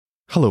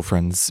Hello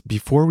friends,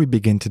 before we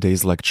begin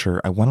today's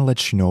lecture, I want to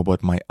let you know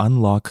about my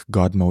Unlock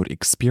God Mode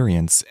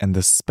experience and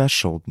the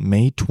special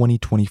May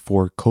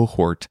 2024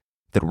 cohort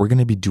that we're going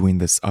to be doing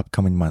this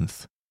upcoming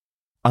month.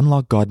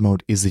 Unlock God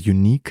Mode is a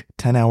unique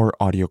 10-hour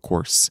audio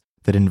course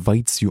that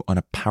invites you on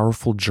a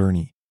powerful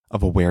journey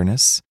of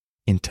awareness,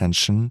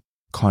 intention,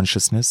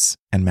 consciousness,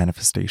 and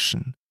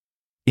manifestation.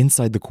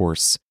 Inside the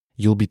course,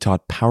 you'll be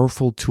taught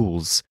powerful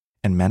tools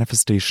and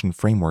manifestation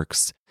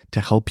frameworks to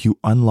help you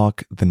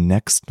unlock the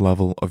next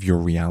level of your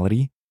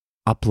reality,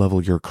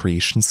 up-level your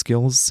creation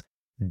skills,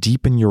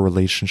 deepen your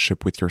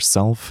relationship with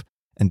yourself,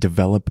 and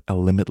develop a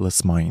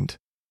limitless mind,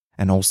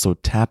 and also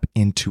tap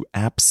into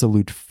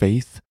absolute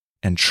faith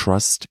and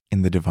trust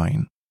in the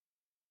divine.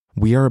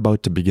 We are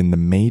about to begin the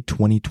May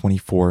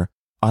 2024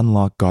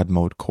 Unlock God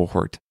Mode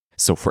cohort.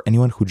 So for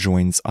anyone who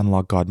joins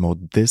Unlock God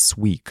Mode this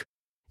week,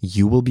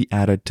 you will be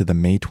added to the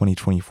May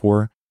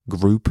 2024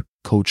 group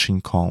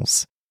coaching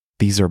calls.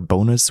 These are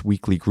bonus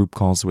weekly group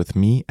calls with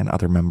me and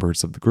other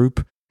members of the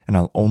group, and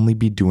I'll only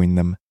be doing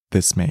them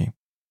this May.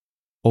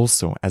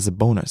 Also, as a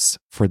bonus,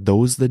 for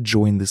those that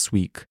join this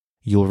week,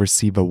 you'll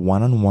receive a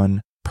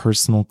one-on-one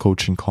personal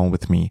coaching call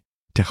with me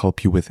to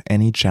help you with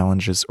any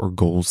challenges or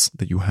goals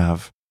that you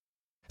have.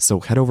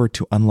 So head over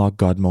to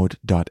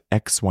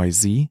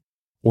unlockgodmode.xyz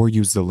or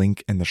use the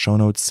link in the show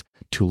notes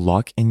to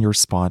lock in your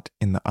spot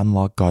in the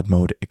Unlock God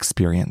Mode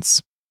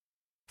experience.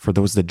 For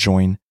those that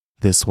join,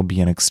 this will be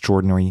an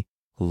extraordinary,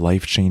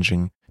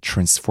 life-changing,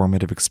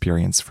 transformative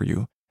experience for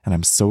you, and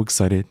I'm so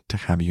excited to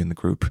have you in the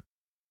group.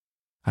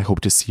 I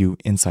hope to see you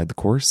inside the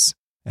course,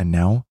 and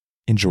now,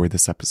 enjoy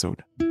this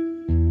episode.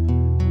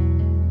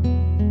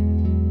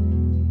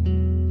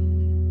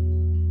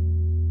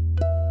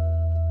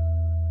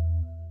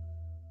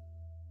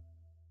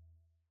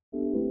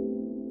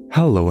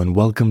 Hello and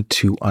welcome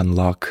to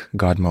Unlock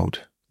God Mode.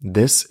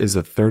 This is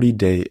a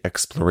 30-day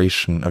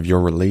exploration of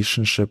your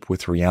relationship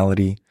with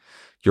reality,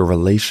 your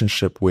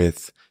relationship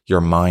with your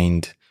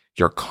mind,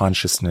 your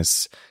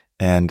consciousness,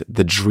 and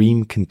the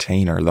dream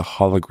container, the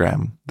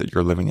hologram that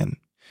you're living in.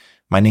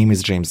 My name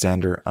is James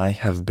Zander. I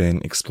have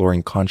been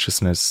exploring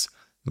consciousness,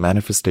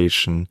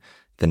 manifestation,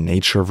 the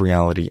nature of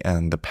reality,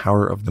 and the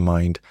power of the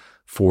mind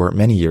for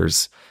many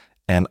years,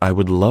 and I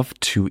would love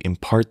to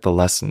impart the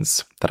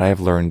lessons that I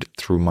have learned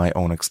through my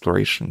own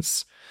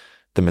explorations,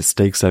 the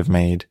mistakes I've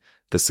made,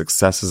 the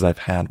successes I've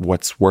had,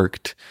 what's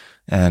worked,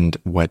 and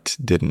what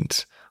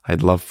didn't.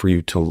 I'd love for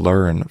you to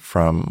learn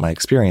from my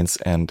experience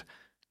and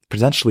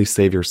potentially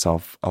save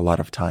yourself a lot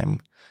of time.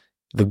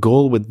 The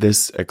goal with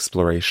this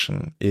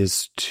exploration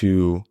is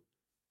to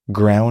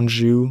ground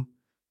you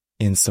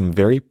in some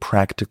very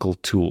practical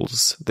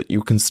tools that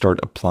you can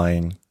start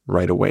applying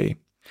right away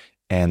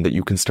and that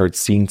you can start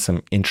seeing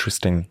some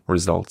interesting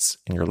results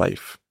in your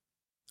life.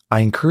 I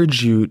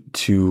encourage you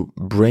to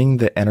bring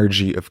the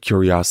energy of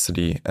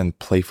curiosity and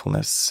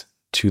playfulness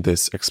to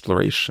this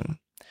exploration.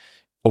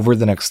 Over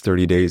the next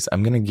 30 days,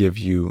 I'm going to give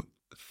you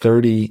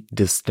 30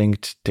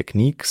 distinct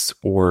techniques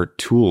or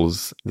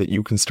tools that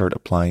you can start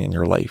applying in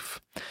your life.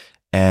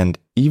 And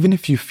even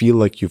if you feel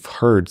like you've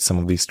heard some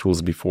of these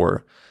tools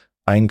before,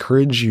 I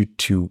encourage you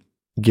to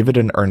give it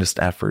an earnest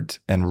effort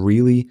and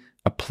really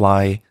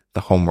apply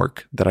the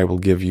homework that I will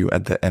give you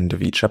at the end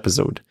of each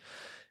episode.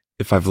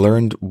 If I've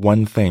learned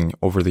one thing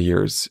over the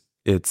years,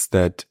 it's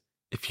that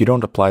if you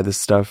don't apply this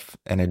stuff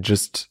and it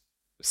just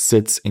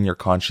sits in your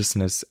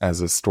consciousness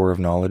as a store of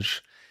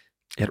knowledge,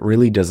 it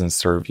really doesn't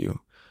serve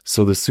you.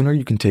 So the sooner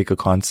you can take a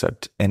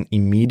concept and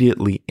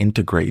immediately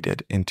integrate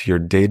it into your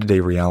day-to-day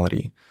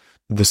reality,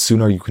 the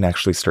sooner you can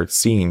actually start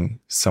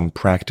seeing some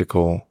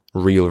practical,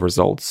 real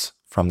results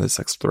from this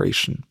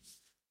exploration.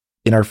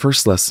 In our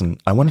first lesson,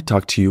 I want to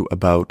talk to you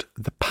about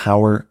the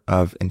power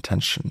of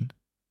intention,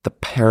 the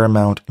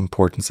paramount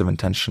importance of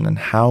intention, and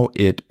how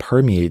it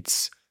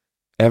permeates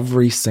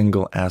every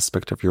single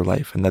aspect of your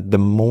life, and that the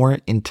more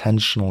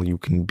intentional you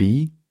can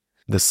be,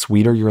 the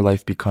sweeter your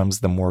life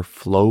becomes, the more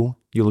flow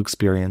you'll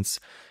experience,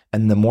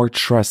 and the more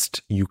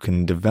trust you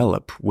can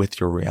develop with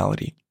your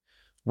reality.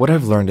 What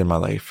I've learned in my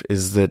life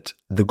is that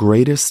the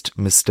greatest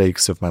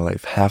mistakes of my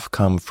life have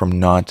come from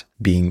not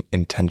being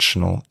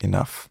intentional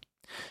enough,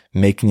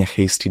 making a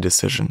hasty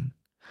decision,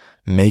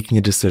 making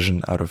a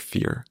decision out of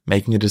fear,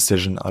 making a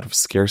decision out of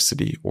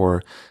scarcity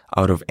or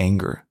out of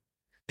anger.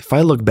 If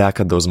I look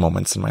back at those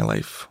moments in my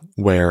life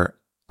where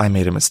I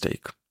made a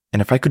mistake, and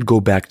if I could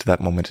go back to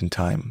that moment in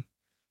time,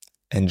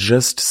 and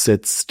just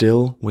sit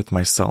still with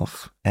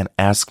myself and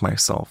ask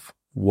myself,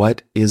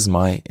 what is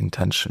my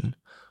intention?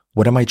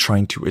 What am I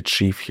trying to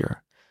achieve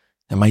here?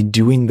 Am I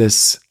doing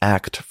this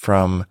act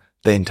from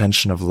the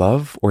intention of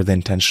love or the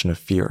intention of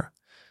fear?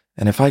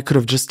 And if I could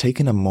have just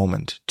taken a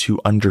moment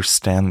to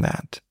understand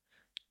that,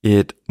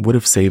 it would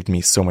have saved me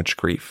so much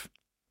grief.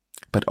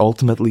 But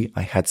ultimately,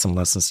 I had some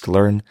lessons to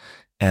learn,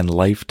 and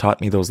life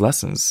taught me those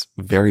lessons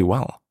very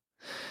well.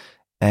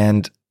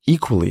 And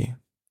equally,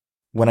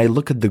 when I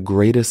look at the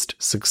greatest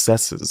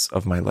successes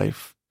of my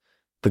life,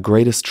 the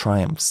greatest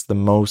triumphs, the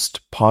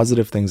most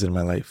positive things in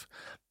my life,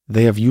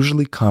 they have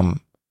usually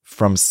come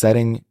from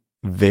setting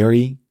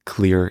very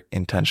clear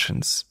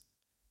intentions.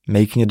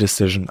 Making a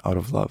decision out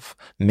of love.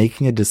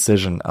 Making a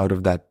decision out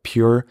of that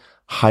pure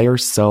higher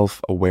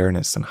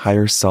self-awareness and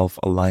higher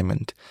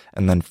self-alignment,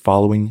 and then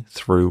following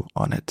through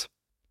on it.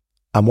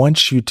 I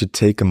want you to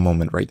take a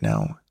moment right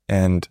now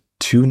and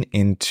tune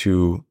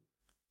into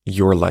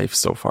your life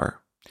so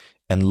far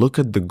and look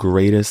at the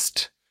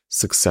greatest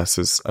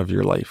successes of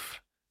your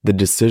life, the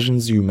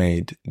decisions you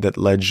made that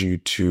led you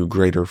to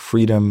greater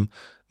freedom,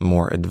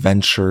 more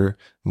adventure,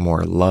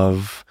 more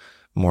love,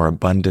 more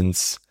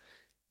abundance,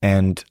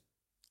 and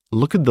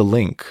look at the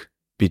link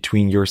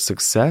between your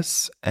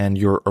success and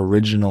your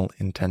original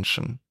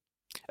intention.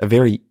 A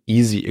very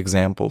easy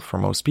example for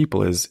most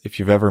people is if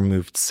you've ever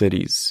moved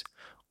cities,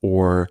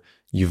 or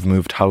you've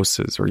moved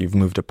houses, or you've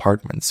moved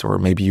apartments, or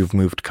maybe you've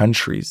moved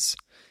countries.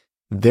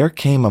 There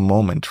came a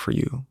moment for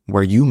you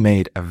where you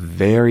made a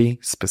very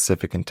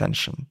specific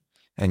intention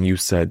and you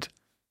said,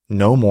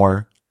 no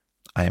more,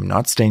 I am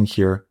not staying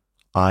here,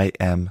 I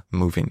am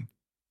moving.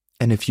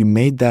 And if you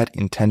made that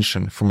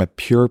intention from a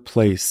pure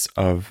place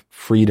of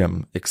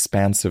freedom,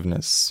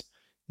 expansiveness,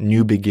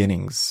 new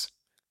beginnings,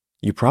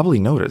 you probably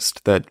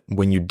noticed that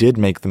when you did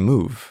make the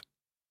move,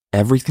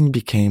 everything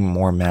became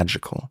more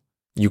magical.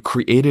 You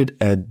created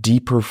a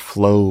deeper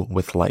flow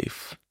with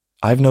life.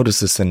 I've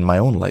noticed this in my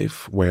own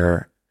life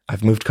where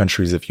I've moved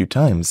countries a few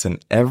times,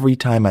 and every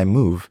time I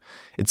move,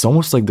 it's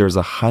almost like there's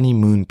a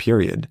honeymoon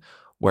period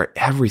where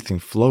everything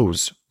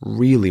flows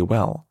really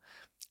well.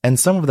 And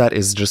some of that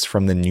is just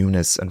from the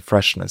newness and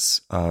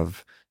freshness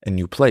of a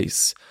new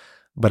place.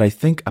 But I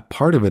think a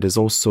part of it is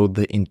also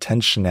the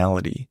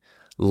intentionality.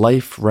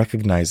 Life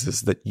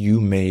recognizes that you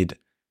made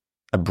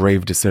a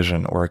brave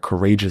decision or a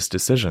courageous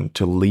decision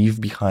to leave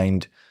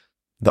behind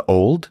the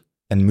old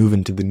and move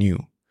into the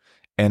new.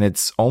 And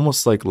it's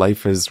almost like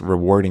life is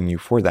rewarding you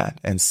for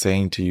that and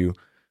saying to you,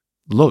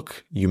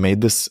 look, you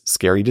made this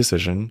scary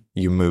decision,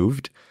 you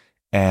moved,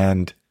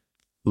 and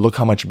look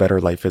how much better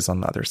life is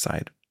on the other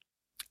side.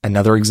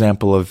 Another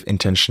example of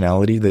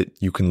intentionality that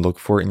you can look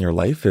for in your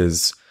life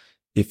is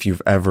if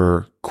you've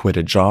ever quit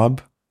a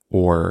job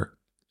or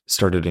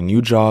started a new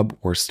job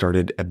or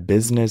started a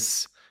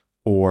business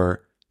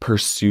or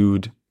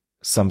pursued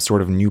some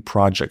sort of new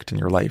project in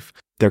your life.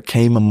 There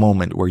came a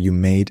moment where you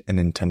made an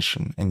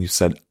intention and you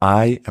said,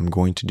 I am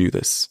going to do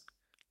this.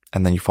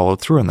 And then you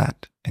followed through on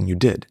that and you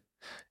did.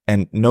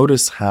 And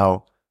notice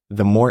how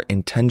the more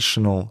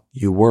intentional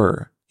you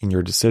were in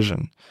your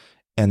decision,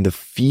 and the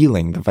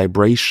feeling, the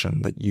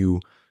vibration that you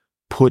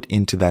put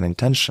into that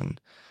intention,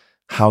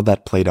 how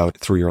that played out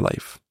through your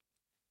life.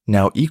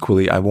 Now,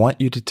 equally, I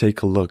want you to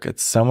take a look at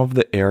some of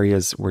the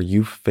areas where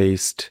you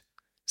faced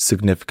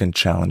significant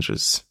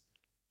challenges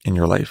in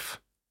your life.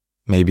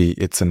 Maybe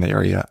it's in the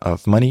area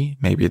of money,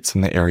 maybe it's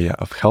in the area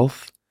of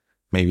health,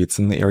 maybe it's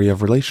in the area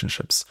of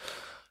relationships.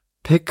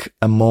 Pick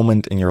a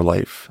moment in your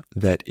life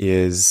that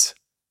is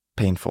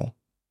painful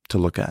to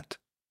look at.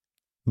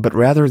 But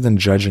rather than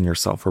judging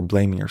yourself or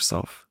blaming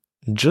yourself,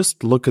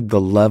 just look at the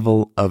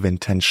level of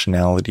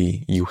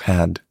intentionality you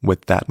had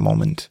with that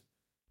moment.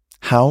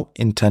 How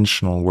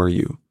intentional were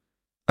you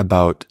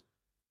about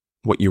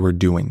what you were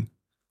doing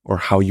or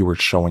how you were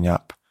showing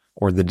up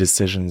or the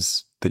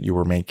decisions that you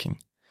were making?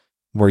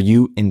 Were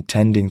you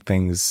intending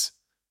things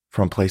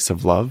from a place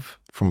of love,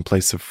 from a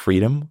place of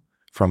freedom,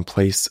 from a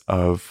place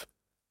of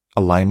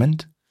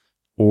alignment?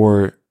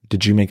 Or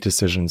did you make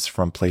decisions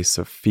from a place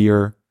of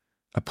fear,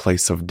 a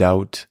place of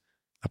doubt,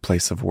 a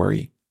place of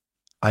worry?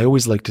 I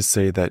always like to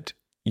say that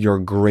your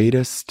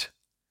greatest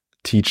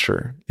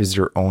teacher is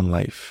your own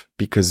life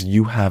because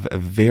you have a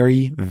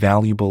very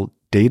valuable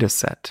data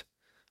set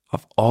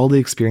of all the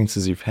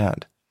experiences you've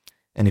had.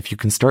 And if you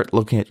can start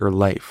looking at your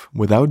life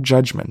without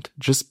judgment,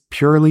 just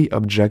purely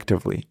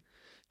objectively,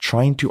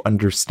 trying to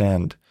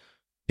understand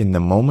in the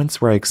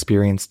moments where I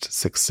experienced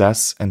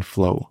success and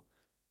flow,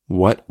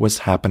 what was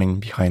happening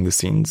behind the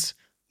scenes,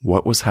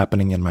 what was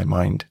happening in my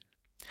mind.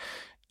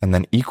 And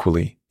then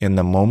equally, in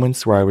the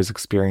moments where I was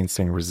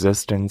experiencing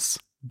resistance,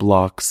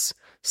 blocks,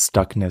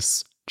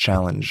 stuckness,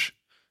 challenge,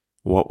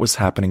 what was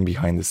happening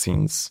behind the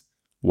scenes?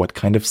 What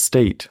kind of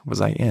state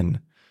was I in?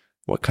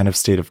 What kind of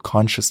state of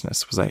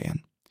consciousness was I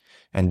in?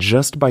 And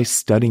just by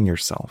studying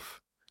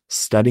yourself,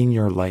 studying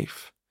your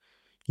life,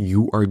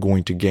 you are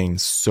going to gain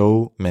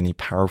so many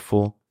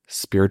powerful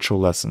spiritual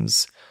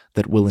lessons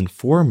that will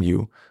inform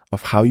you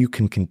of how you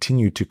can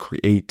continue to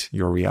create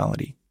your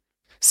reality.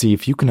 See,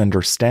 if you can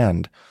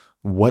understand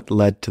what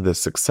led to the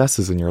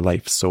successes in your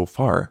life so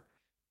far,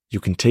 you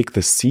can take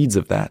the seeds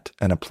of that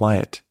and apply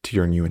it to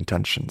your new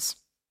intentions.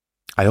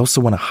 I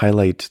also want to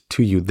highlight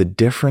to you the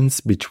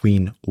difference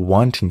between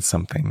wanting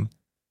something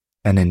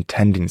and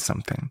intending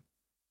something.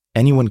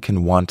 Anyone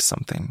can want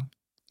something.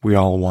 We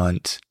all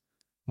want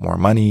more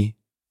money,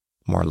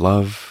 more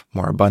love,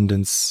 more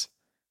abundance,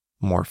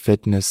 more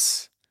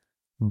fitness.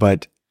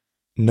 But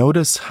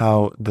notice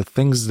how the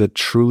things that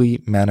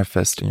truly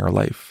manifest in your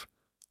life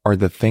are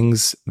the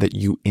things that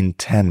you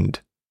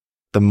intend.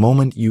 The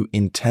moment you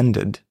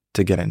intended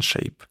to get in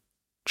shape,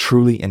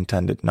 truly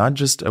intended, not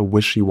just a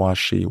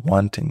wishy-washy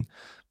wanting,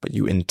 but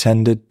you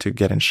intended to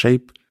get in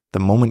shape, The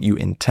moment you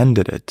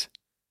intended it,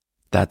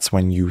 that's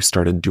when you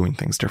started doing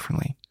things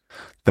differently.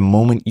 The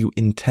moment you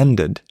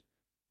intended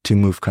to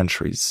move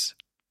countries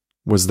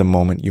was the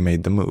moment you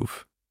made the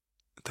move.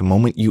 The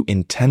moment you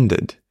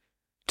intended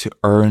to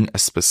earn a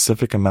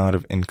specific amount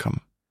of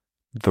income,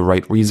 the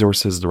right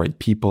resources, the right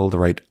people, the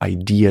right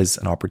ideas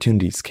and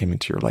opportunities came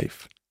into your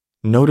life.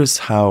 Notice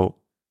how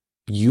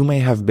you may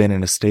have been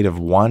in a state of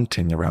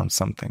wanting around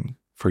something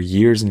for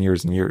years and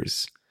years and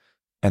years.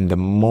 And the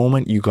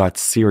moment you got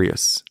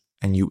serious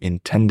and you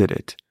intended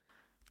it,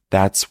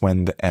 that's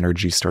when the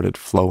energy started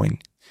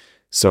flowing.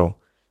 So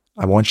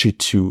I want you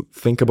to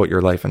think about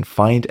your life and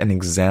find an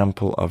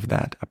example of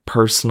that, a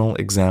personal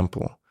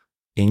example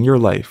in your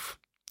life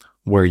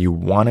where you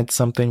wanted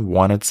something,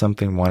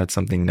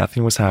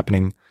 nothing was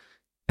happening,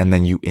 and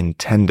then you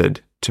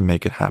intended to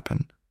make it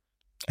happen.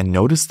 And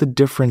notice the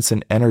difference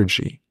in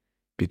energy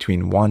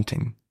between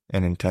wanting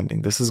and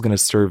intending. This is going to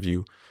serve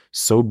you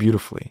so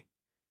beautifully,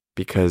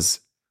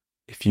 because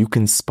if you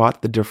can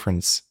spot the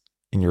difference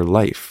in your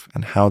life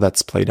and how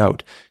that's played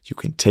out, you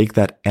can take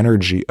that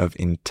energy of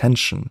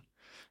intention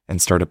and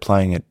start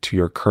applying it to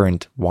your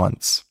current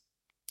wants.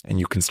 And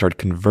you can start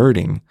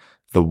converting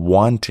the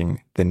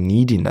wanting, the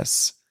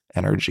neediness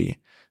energy,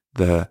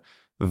 the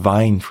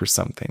vying for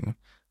something,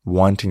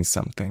 wanting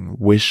something,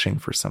 wishing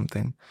for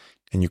something.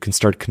 And you can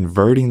start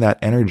converting that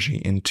energy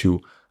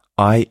into,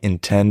 I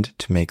intend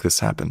to make this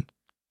happen.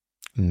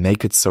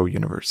 Make it so,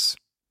 universe.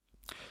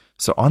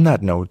 So on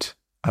that note,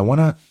 I want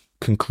to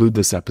conclude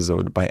this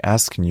episode by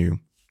asking you,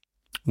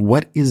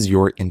 what is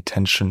your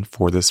intention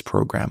for this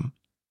program?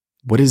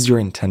 What is your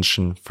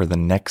intention for the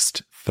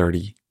next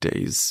 30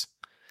 days?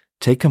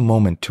 Take a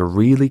moment to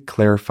really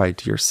clarify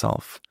to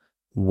yourself,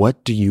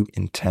 what do you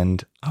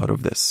intend out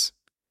of this?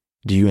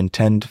 Do you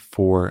intend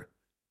for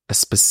a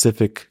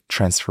specific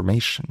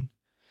transformation?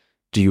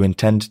 Do you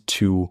intend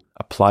to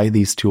apply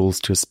these tools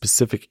to a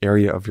specific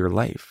area of your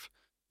life?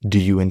 Do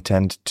you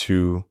intend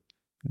to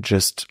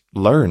just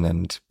learn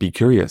and be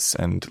curious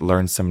and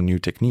learn some new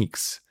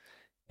techniques?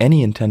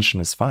 Any intention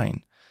is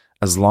fine,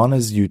 as long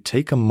as you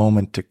take a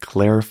moment to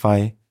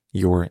clarify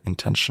your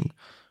intention.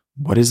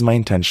 What is my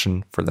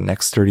intention for the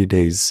next 30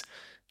 days?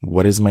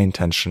 What is my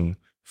intention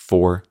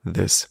for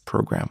this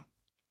program?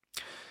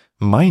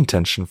 My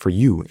intention for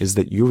you is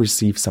that you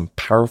receive some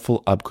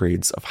powerful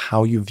upgrades of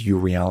how you view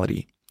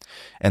reality,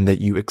 and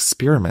that you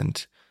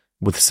experiment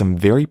with some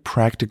very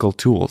practical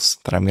tools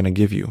that I'm going to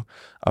give you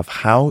of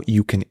how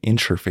you can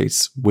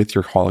interface with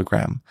your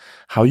hologram,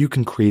 how you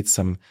can create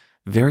some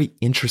very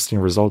interesting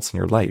results in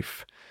your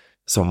life.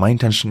 So my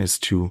intention is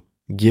to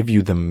give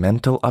you the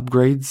mental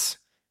upgrades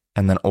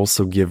and then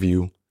also give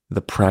you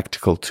the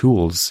practical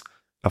tools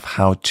of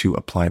how to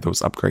apply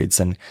those upgrades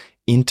and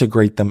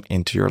integrate them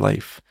into your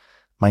life.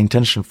 My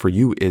intention for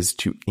you is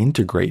to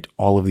integrate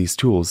all of these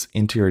tools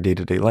into your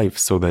day-to-day life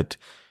so that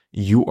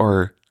you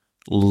are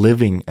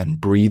living and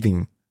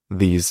breathing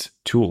these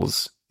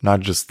tools,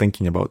 not just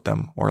thinking about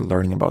them or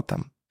learning about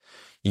them.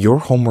 Your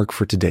homework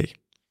for today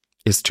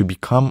is to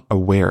become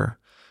aware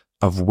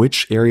of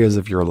which areas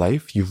of your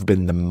life you've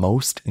been the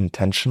most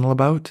intentional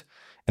about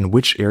and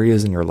which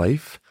areas in your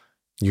life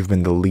you've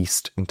been the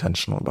least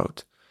intentional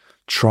about.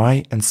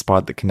 Try and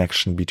spot the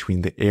connection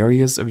between the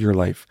areas of your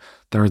life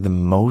that are the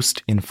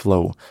most in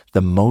flow,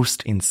 the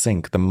most in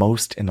sync, the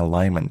most in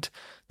alignment,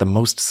 the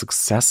most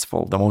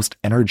successful, the most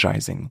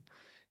energizing,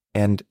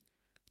 and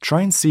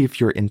try and see if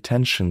your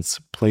intentions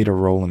played a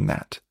role in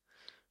that.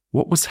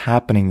 What was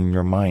happening in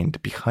your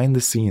mind behind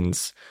the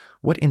scenes?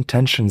 What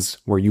intentions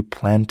were you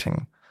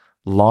planting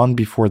long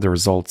before the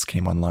results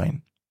came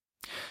online?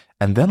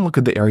 And then look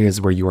at the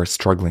areas where you are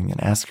struggling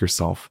and ask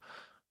yourself,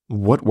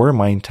 what were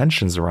my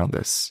intentions around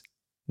this?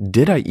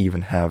 Did I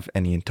even have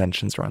any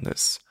intentions around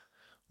this?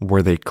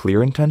 Were they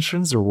clear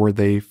intentions or were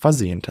they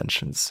fuzzy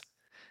intentions?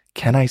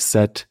 Can I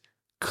set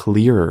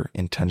clearer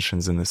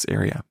intentions in this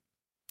area?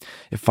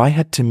 If I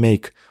had to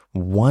make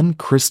one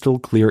crystal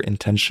clear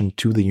intention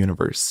to the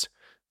universe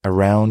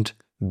around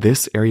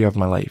this area of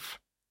my life,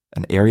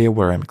 an area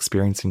where I'm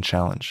experiencing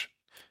challenge,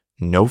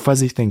 no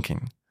fuzzy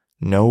thinking,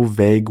 no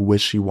vague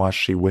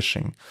wishy-washy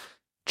wishing,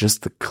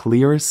 just the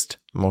clearest,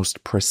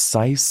 most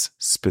precise,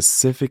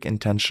 specific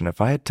intention.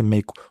 If I had to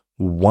make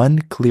one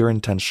clear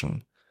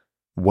intention,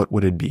 what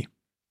would it be?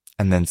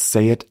 And then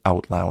say it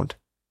out loud.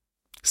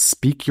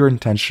 Speak your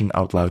intention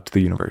out loud to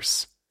the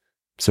universe.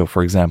 So,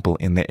 for example,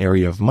 in the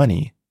area of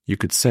money, you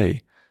could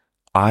say,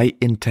 I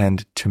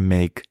intend to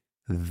make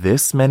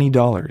this many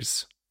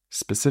dollars,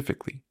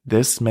 specifically,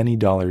 this many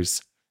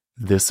dollars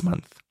this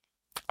month.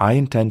 I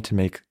intend to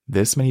make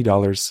this many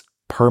dollars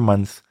per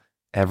month,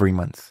 every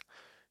month.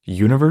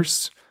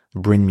 Universe,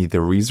 bring me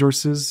the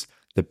resources,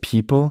 the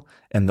people,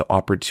 and the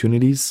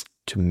opportunities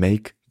to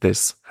make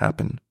this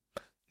happen.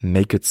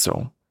 Make it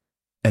so.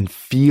 And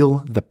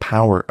feel the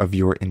power of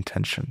your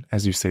intention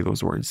as you say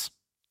those words.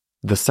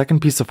 The second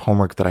piece of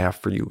homework that I have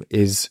for you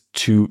is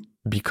to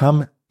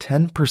become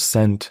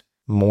 10%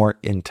 more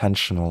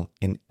intentional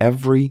in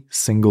every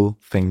single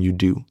thing you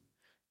do.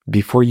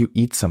 Before you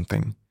eat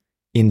something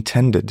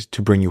intended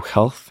to bring you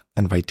health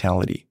and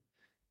vitality,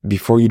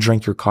 Before you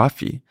drink your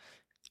coffee,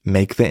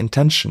 make the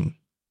intention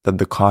that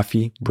the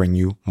coffee bring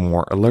you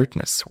more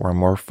alertness or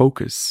more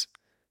focus.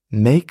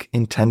 Make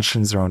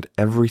intentions around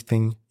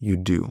everything you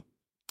do.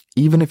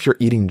 Even if you're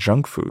eating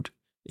junk food,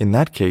 in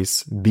that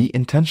case, be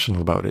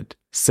intentional about it.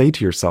 Say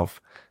to yourself,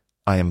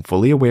 I am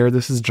fully aware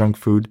this is junk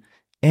food,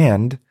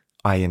 and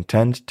I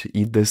intend to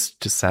eat this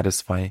to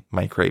satisfy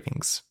my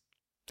cravings.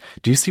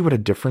 Do you see what a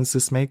difference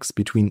this makes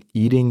between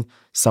eating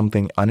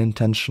something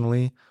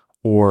unintentionally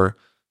or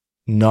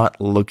not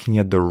looking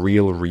at the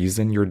real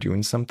reason you're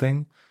doing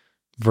something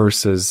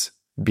versus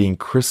being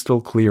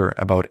crystal clear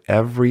about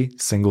every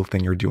single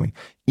thing you're doing?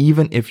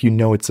 Even if you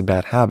know it's a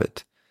bad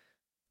habit,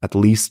 at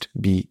least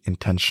be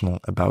intentional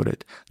about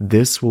it.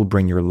 This will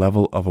bring your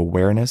level of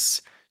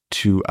awareness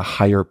to a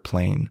higher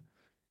plane.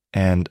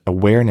 And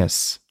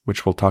awareness,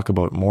 which we'll talk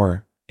about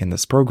more in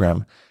this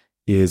program,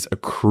 is a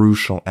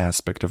crucial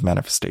aspect of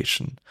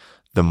manifestation.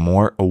 The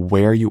more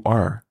aware you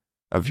are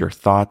of your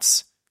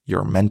thoughts,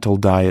 your mental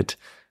diet,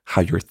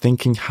 how you're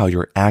thinking, how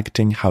you're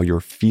acting, how you're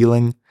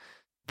feeling,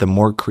 the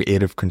more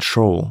creative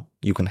control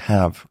you can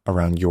have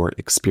around your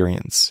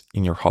experience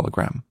in your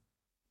hologram.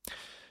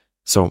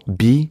 So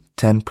be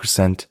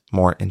 10%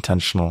 more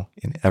intentional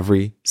in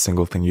every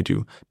single thing you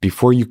do.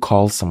 Before you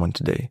call someone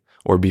today,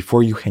 or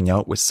before you hang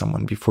out with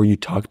someone, before you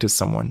talk to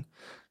someone,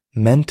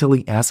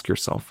 mentally ask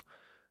yourself,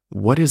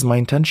 what is my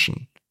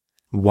intention?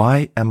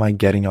 Why am I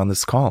getting on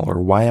this call?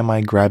 Or why am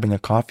I grabbing a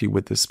coffee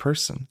with this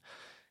person?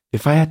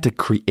 If I had to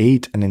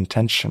create an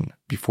intention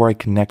before I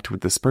connect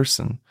with this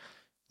person,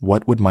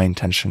 what would my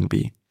intention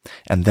be?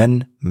 And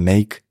then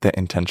make the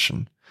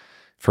intention.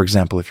 For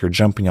example, if you're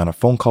jumping on a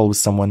phone call with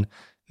someone,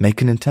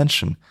 make an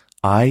intention.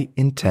 I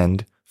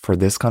intend for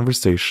this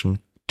conversation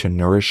to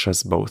nourish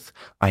us both.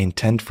 I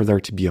intend for there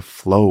to be a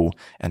flow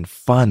and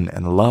fun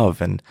and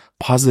love and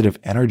positive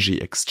energy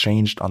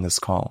exchanged on this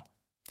call.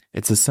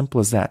 It's as simple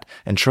as that.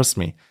 And trust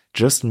me,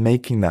 just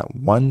making that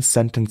one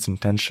sentence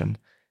intention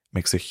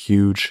makes a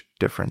huge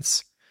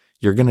difference.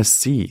 You're going to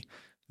see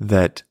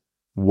that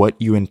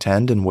what you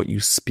intend and what you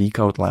speak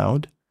out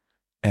loud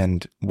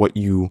and what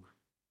you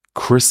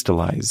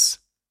crystallize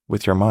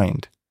with your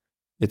mind,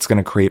 it's going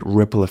to create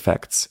ripple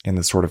effects in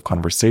the sort of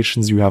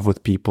conversations you have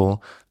with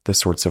people, the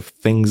sorts of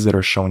things that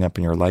are showing up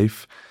in your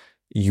life.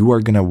 You are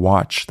going to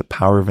watch the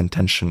power of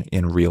intention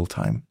in real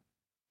time.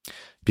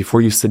 Before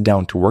you sit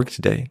down to work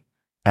today,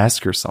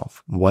 ask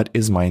yourself, what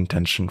is my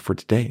intention for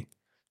today?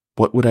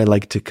 What would I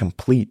like to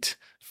complete,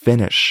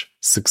 finish,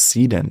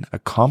 succeed in,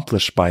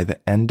 accomplish by the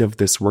end of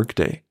this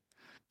workday?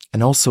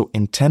 And also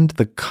intend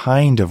the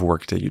kind of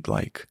workday you'd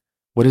like.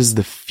 What is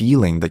the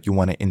feeling that you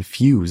want to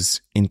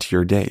infuse into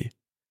your day?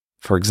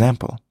 For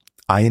example,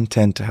 I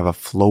intend to have a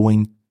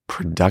flowing,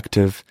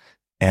 productive,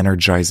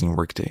 energizing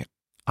workday.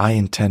 I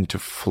intend to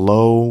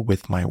flow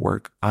with my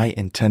work. I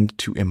intend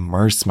to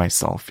immerse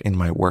myself in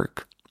my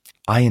work.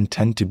 I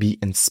intend to be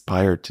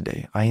inspired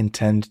today. I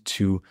intend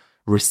to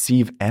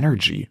receive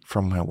energy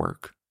from my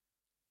work.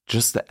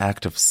 Just the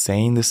act of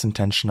saying this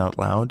intention out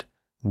loud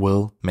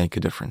will make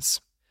a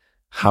difference.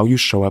 How you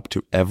show up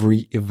to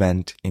every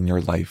event in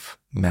your life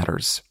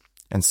matters.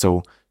 And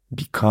so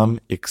become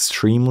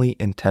extremely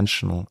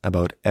intentional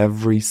about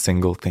every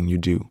single thing you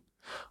do.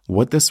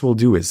 What this will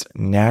do is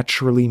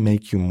naturally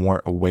make you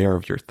more aware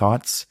of your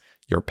thoughts,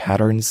 your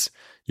patterns,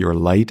 your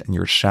light and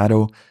your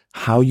shadow,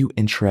 how you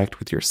interact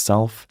with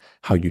yourself,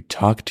 how you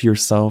talk to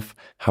yourself,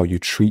 how you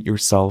treat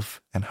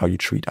yourself, and how you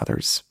treat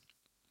others.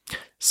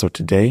 So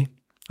today,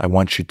 I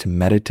want you to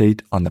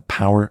meditate on the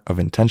power of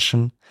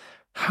intention,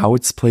 how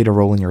it's played a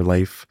role in your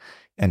life,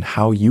 and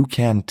how you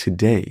can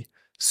today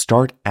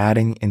start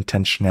adding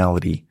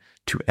intentionality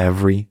to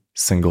every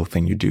single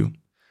thing you do.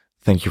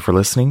 Thank you for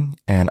listening,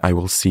 and I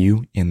will see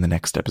you in the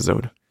next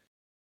episode.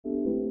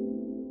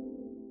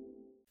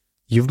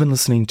 You've been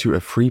listening to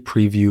a free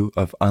preview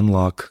of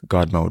Unlock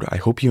God Mode. I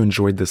hope you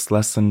enjoyed this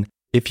lesson.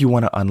 If you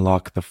want to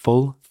unlock the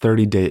full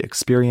 30-day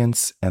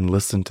experience and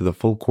listen to the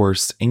full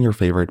course in your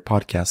favorite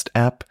podcast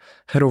app,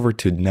 head over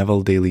to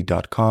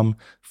nevilledaily.com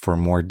for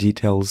more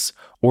details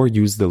or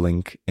use the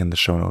link in the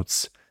show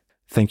notes.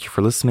 Thank you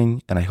for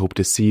listening, and I hope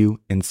to see you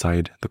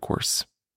inside the course.